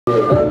This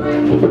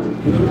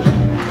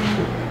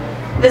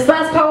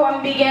last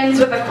poem begins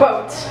with a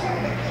quote.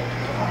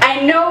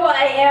 I know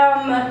I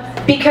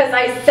am because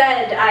I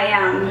said I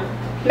am.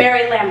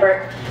 Mary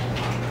Lambert.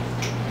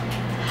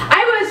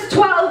 I was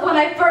 12 when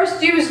I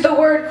first used the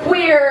word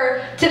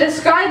queer to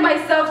describe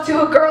myself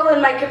to a girl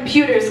in my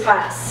computers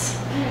class.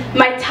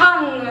 My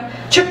tongue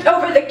tripped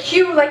over the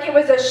Q like it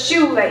was a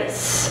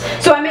shoelace.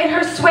 So I made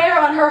her swear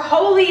on her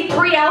holy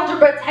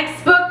pre-algebra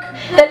textbook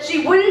that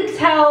she wouldn't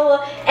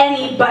tell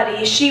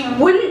anybody. She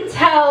wouldn't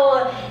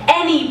tell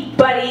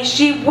anybody.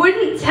 She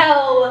wouldn't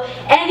tell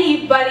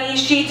anybody.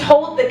 She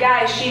told the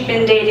guy she'd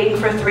been dating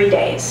for 3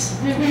 days.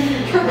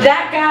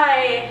 That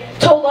guy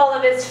told all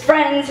of his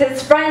friends.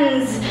 His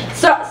friends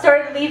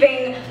started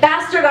leaving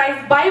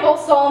bastardized Bible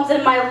psalms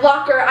in my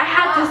locker. I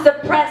had to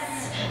suppress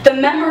the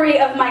memory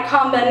of my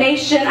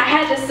combination. I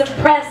had to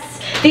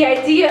suppress the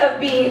idea of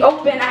being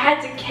open. I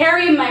had to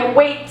carry my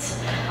weight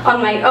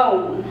on my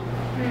own.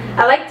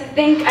 I like to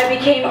think I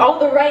became all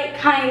the right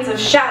kinds of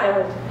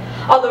shadow,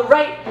 all the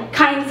right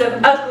kinds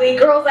of ugly.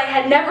 Girls I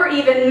had never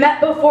even met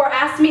before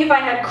asked me if I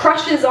had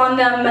crushes on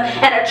them,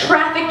 and a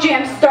traffic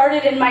jam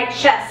started in my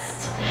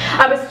chest.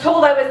 I was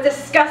told I was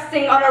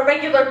disgusting on a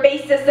regular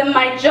basis, and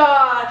my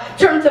jaw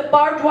turned to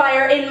barbed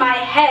wire in my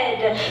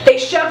head. They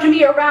shoved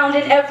me around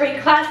in every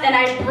class, and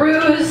I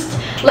bruised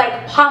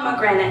like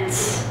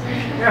pomegranates.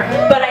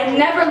 But I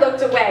never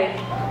looked away.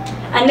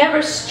 I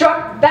never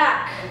struck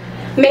back.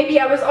 Maybe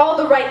I was all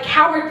the right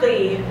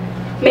cowardly.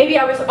 Maybe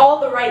I was all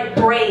the right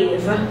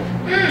brave.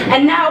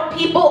 And now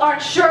people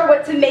aren't sure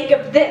what to make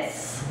of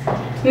this.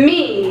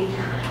 Me.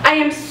 I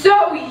am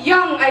so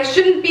young, I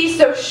shouldn't be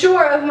so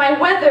sure of my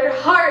weathered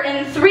heart,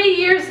 and 3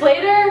 years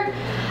later,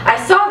 I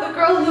saw the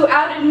girl who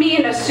outed me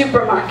in a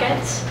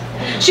supermarket.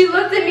 She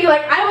looked at me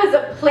like I was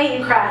a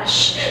plane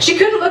crash. She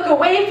couldn't look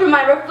away from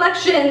my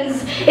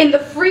reflections in the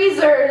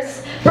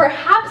freezers.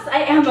 Perhaps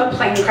I am a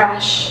plane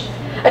crash.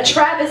 A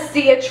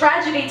travesty, a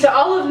tragedy to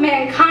all of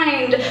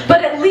mankind,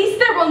 but at least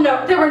there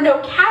were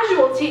no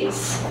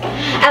casualties.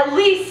 At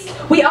least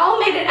we all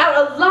made it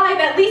out alive.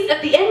 At least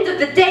at the end of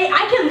the day,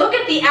 I can look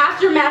at the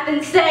aftermath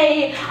and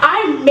say,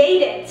 I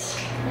made it.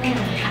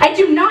 I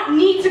do not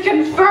need to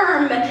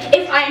confirm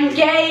if I'm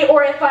gay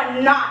or if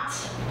I'm not.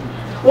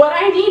 What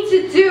I need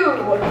to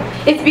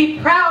do is be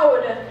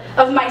proud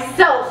of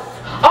myself.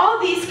 All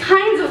these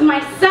kinds of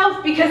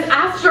myself, because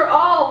after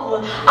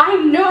all, I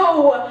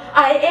know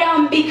I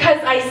am because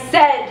I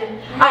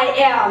said I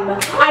am.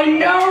 I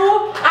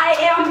know I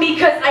am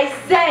because I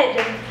said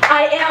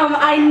I am.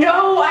 I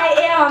know I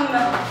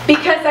am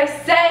because I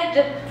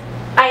said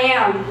I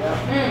am.